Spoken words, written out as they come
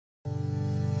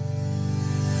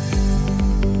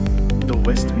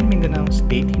Western Mindanao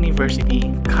State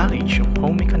University College of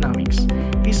Home Economics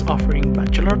is offering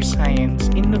Bachelor of Science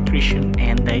in Nutrition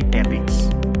and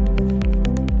Dietetics.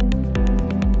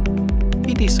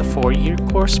 It is a 4-year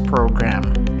course program.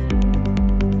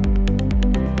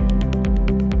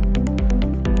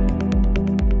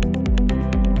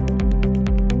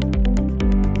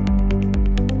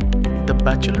 The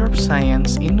Bachelor of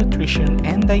Science in Nutrition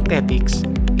and Dietetics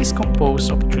is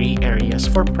composed of 3 areas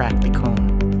for practicum,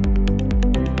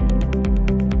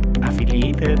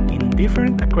 affiliated in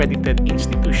different accredited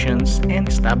institutions and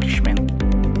establishments.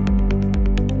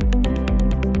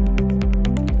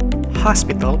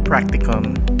 Hospital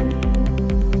practicum,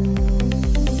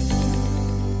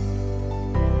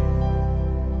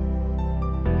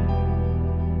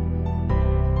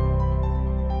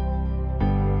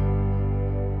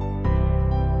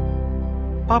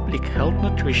 Public Health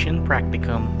Nutrition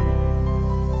practicum,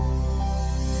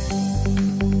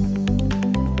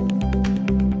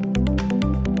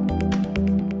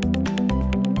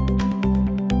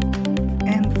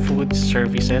 and Food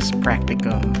Services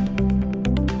practicum.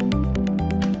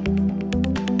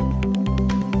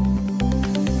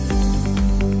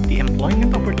 The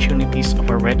employment opportunities of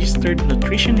our registered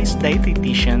nutritionist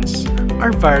dietitians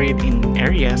are varied in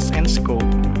areas and scope.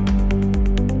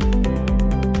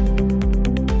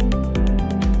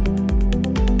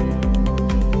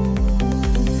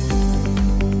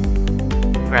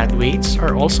 Graduates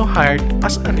are also hired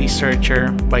as a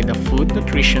researcher by the Food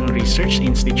Nutrition Research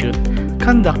Institute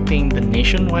conducting the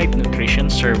nationwide nutrition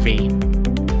survey.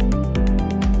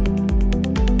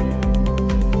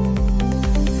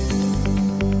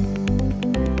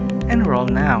 Enroll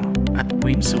now at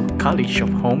College of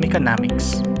Home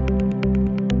Economics.